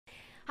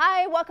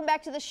Hi, welcome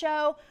back to the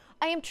show.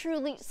 I am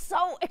truly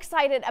so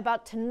excited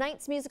about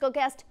tonight's musical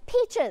guest,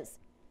 Peaches.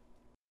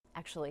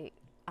 Actually,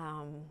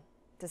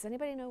 does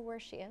anybody know where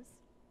she is?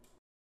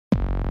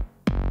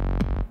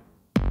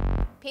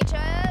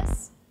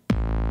 Peaches?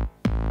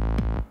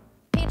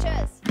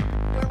 Peaches,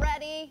 we're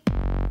ready.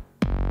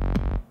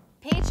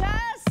 Peaches?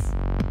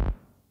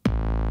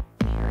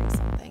 I'm hearing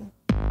something.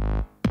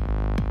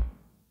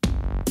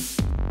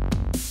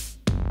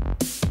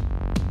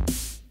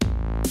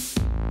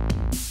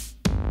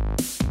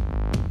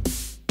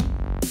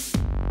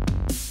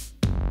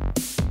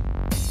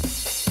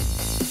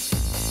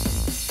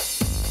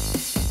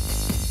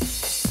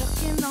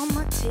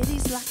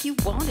 Titties like you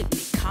wanted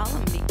me,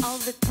 calling me all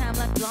the time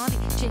like Blondie.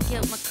 Check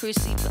out my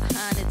Chrissy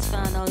behind, it's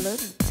fine all of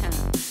the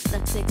time.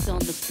 Like sex on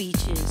the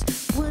beaches.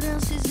 What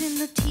else is in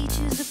the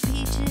teachers of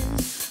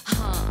peaches?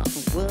 Huh,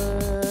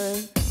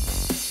 what?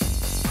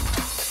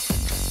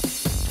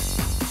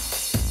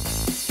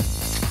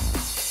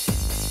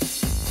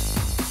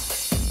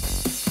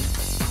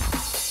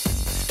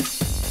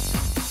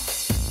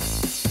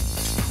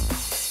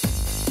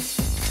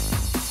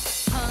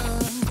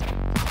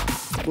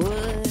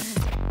 What?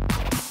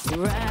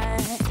 Right,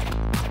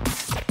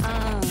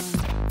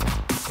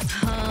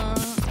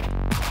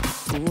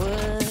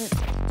 what,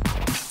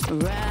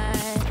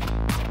 right,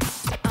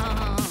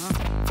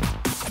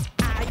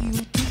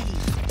 IUD,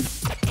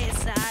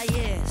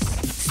 SIS,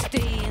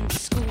 stay in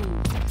school,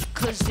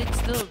 cause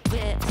it's the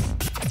best.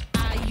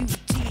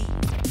 IUD,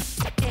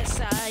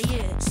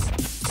 SIS,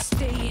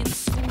 stay in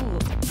school,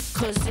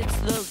 cause it's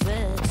the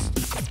best.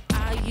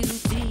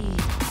 IUD,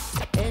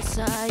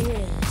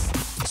 SIS,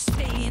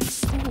 stay in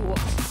school,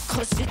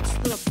 cause it's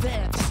the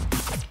best.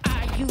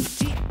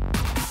 IUD,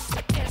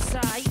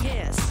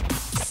 SIS,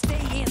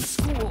 stay in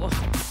school,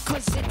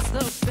 cause it's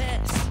the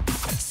best.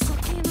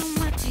 Sucking on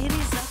my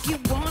titties like you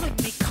wanted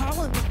me,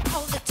 calling me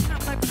all the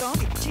time like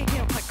Blondie. Check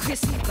out my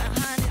Chrissy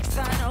behind, it's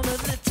fine all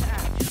of the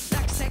time.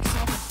 Like sex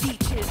on the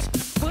beaches.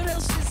 What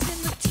else is in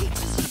the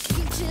teachers of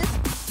peaches?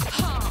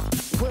 Huh,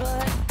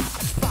 what?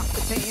 Fuck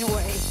the pain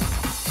away.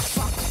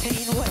 Fuck the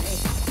pain away.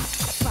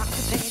 Fuck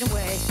the pain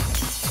away.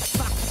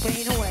 Fuck the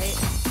pain away.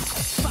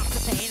 Fuck the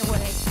pain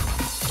away.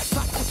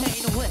 Fuck the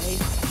pain away.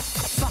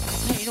 Fuck the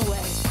pain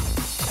away.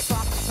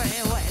 Fuck the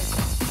pain away.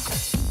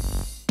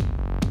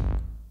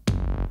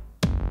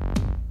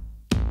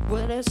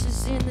 What else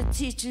is in the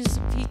teachers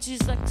of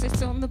peaches like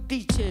sex on the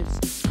beaches?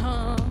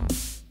 Huh?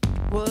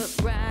 What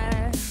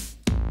right?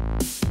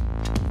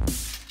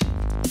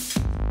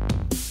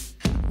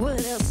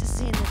 What else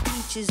is in the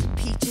teachers of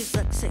peaches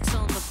like sex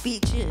on the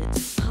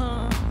beaches?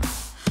 Huh?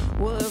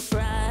 What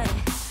right?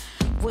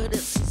 What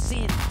else is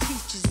in the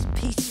teachers of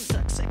peaches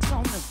like sex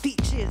on the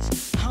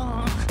beaches?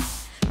 Huh?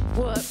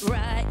 What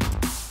right?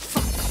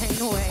 Fuck the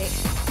pain away.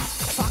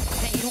 Fuck the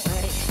pain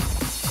away.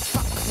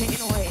 Fuck the pain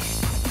away.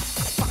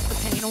 Fuck the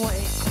pain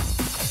away.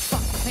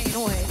 Fuck the pain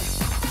away.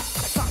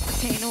 Fuck the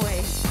pain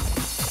away.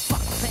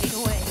 Fuck the pain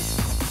away.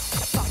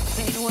 Fuck the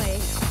pain away.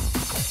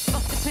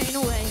 Fuck the pain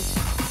away.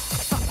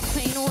 Fuck the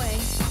pain away.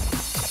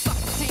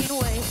 Fuck the pain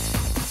away.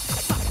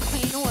 Fuck the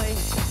pain away.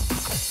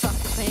 Fuck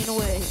the pain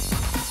away.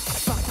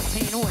 Fuck the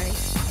pain away.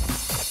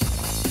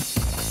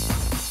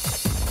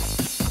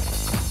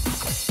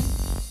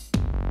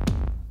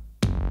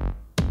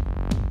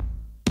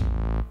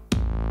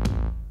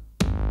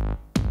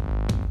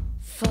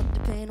 Fuck the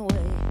pain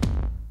away.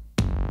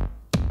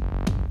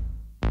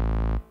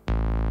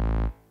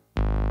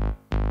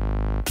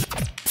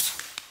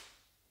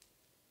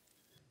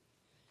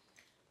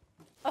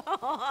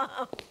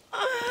 Oh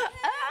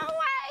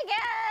my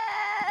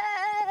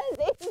God!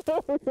 Thank you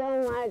so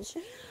much.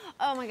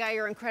 Oh my God,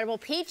 you're incredible.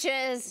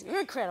 Peaches.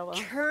 You're incredible.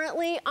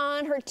 Currently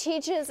on her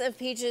Teaches of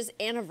Peaches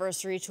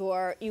anniversary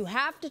tour. You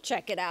have to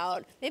check it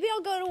out. Maybe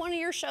I'll go to one of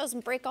your shows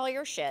and break all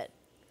your shit.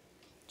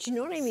 Do you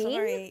know what I mean?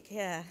 Sorry,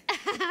 yeah.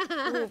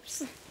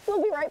 Oops.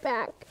 We'll be right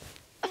back.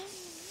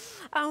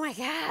 Oh my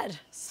God,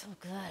 so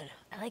good.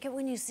 I like it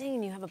when you sing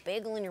and you have a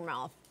bagel in your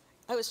mouth.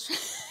 I was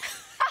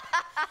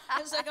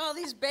like, all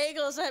these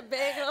bagels, that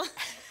bagel.